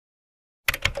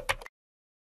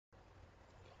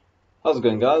How's it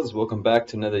going, guys? Welcome back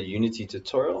to another Unity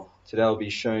tutorial. Today I'll be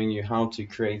showing you how to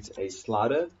create a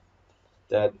slider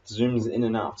that zooms in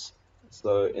and out.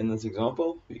 So in this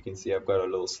example, you can see I've got a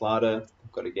little slider,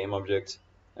 I've got a game object,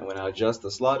 and when I adjust the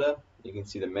slider, you can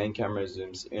see the main camera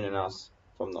zooms in and out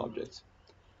from the object.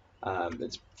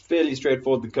 It's fairly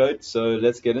straightforward, the code, so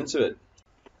let's get into it.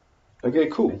 Okay,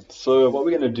 cool. So what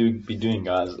we're going to be doing,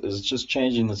 guys, is just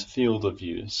changing this field of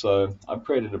view. So I've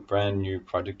created a brand new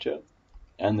project here,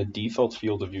 and the default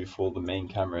field of view for the main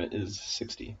camera is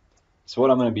 60. So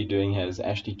what I'm going to be doing here is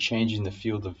actually changing the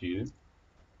field of view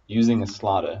using a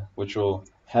slider, which will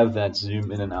have that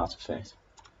zoom in and out effect.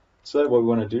 So what we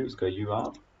want to do is go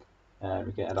UI, and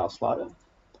we can add our slider.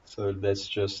 So let's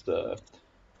just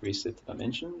reset the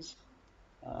dimensions.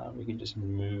 We can just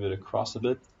move it across a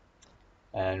bit,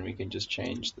 and we can just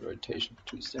change the rotation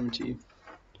to 270.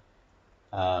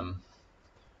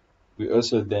 We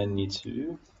also then need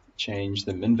to change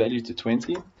the min value to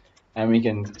 20, and we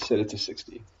can set it to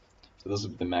 60. So this will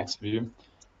be the max view,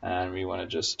 and we want to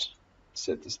just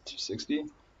set this to 60.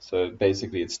 So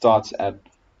basically it starts at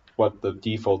what the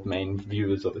default main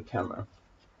view is of the camera,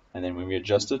 and then when we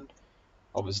adjust it,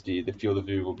 obviously the field of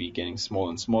view will be getting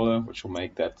smaller and smaller, which will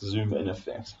make that zoom in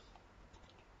effect.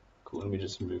 Cool. Let me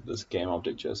just move this game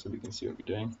object here so we can see what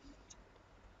we're doing.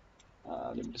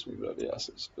 Let me just move it over here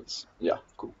so it's yeah,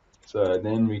 cool. So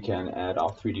then we can add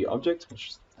our 3D object, which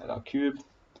is add our cube.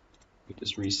 We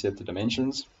just reset the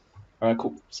dimensions. Alright,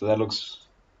 cool. So that looks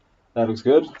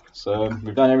good. So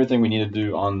we've done everything we need to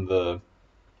do on the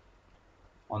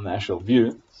actual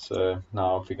view. So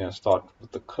now if we're going to start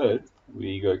with the code,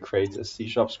 we go create a C#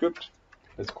 script.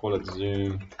 Let's call it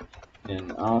zoom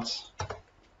in out.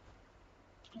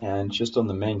 And just on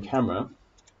the main camera,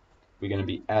 we're going to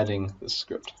be adding the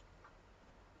script.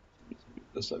 Move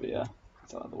this over here.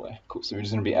 It's out of the way. Cool. So we're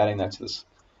just going to be adding that to this,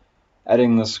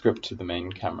 adding the script to the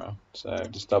main camera. So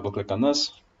just double click on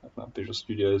this, open up Visual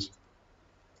Studios,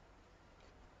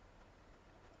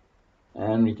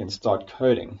 and we can start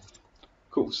coding.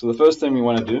 Cool. So the first thing we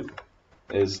want to do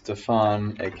is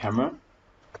define a camera,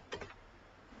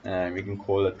 and we can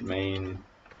call it main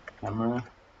camera.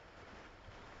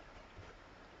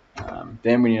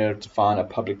 Then we need to define a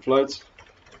public float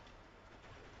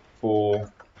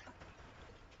for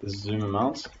the zoom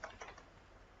amount,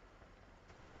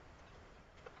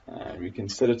 and we can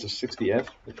set it to 60f,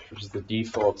 which is the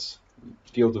default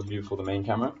field of view for the main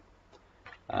camera.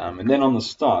 And then on the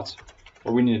start,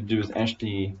 what we need to do is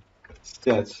actually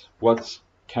set what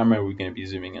camera we're going to be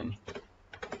zooming in.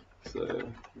 So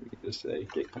we can just say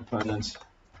get components,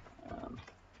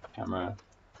 camera,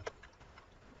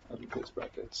 open close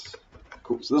brackets.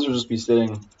 Cool. So this will just be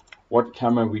setting what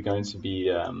camera we're going to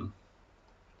be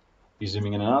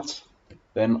zooming in and out.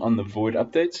 Then on the void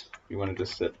update, we want to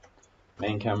just set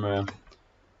main camera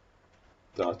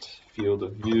dot field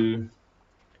of view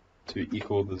to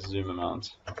equal the zoom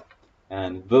amount.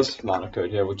 And this line of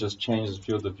code here will just change the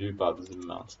field of view by the zoom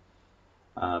amount.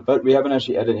 But we haven't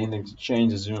actually added anything to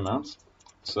change the zoom amount.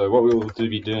 So what we will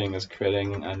be doing is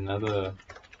creating another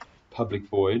public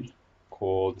void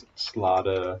called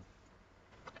slider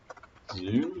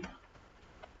zoom,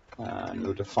 and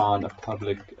we'll define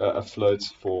a float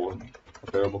for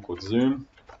a variable called zoom,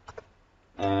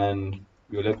 and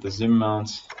we'll let the zoom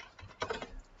amount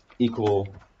equal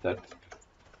that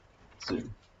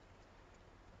zoom.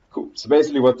 Cool. So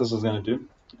basically what this is going to do,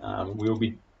 we'll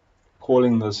be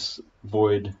calling this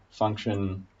void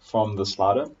function from the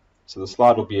slider. So the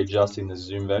slider will be adjusting the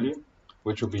zoom value,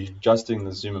 which will be adjusting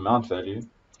the zoom amount value,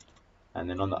 and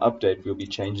then on the update we'll be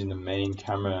changing the main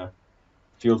camera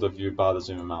field of view by the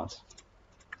zoom amount.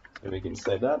 So we can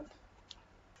save that.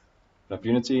 Open up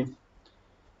Unity.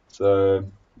 So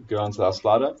go onto our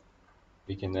slider.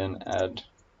 We can then add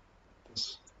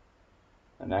this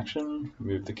an action,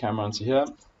 move the camera onto here,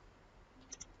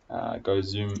 go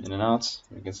zoom in and out.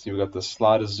 You can see we've got the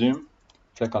slider zoom.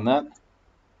 Click on that,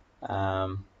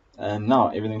 and now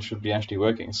everything should be actually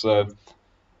working. So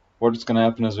what's going to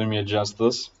happen is when we adjust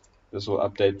this will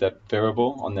update that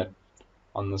variable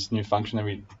on this new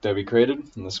function that we created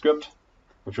in the script,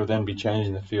 which will then be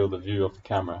changing the field of view of the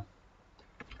camera.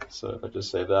 So if I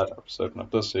just save that, I'll just open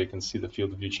up this so you can see the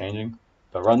field of view changing.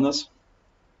 If I run this,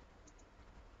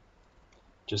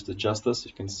 just adjust this,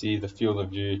 you can see the field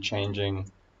of view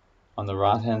changing on the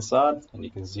right hand side, and you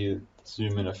can see the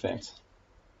zoom in effect.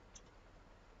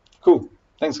 Cool.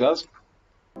 Thanks, guys.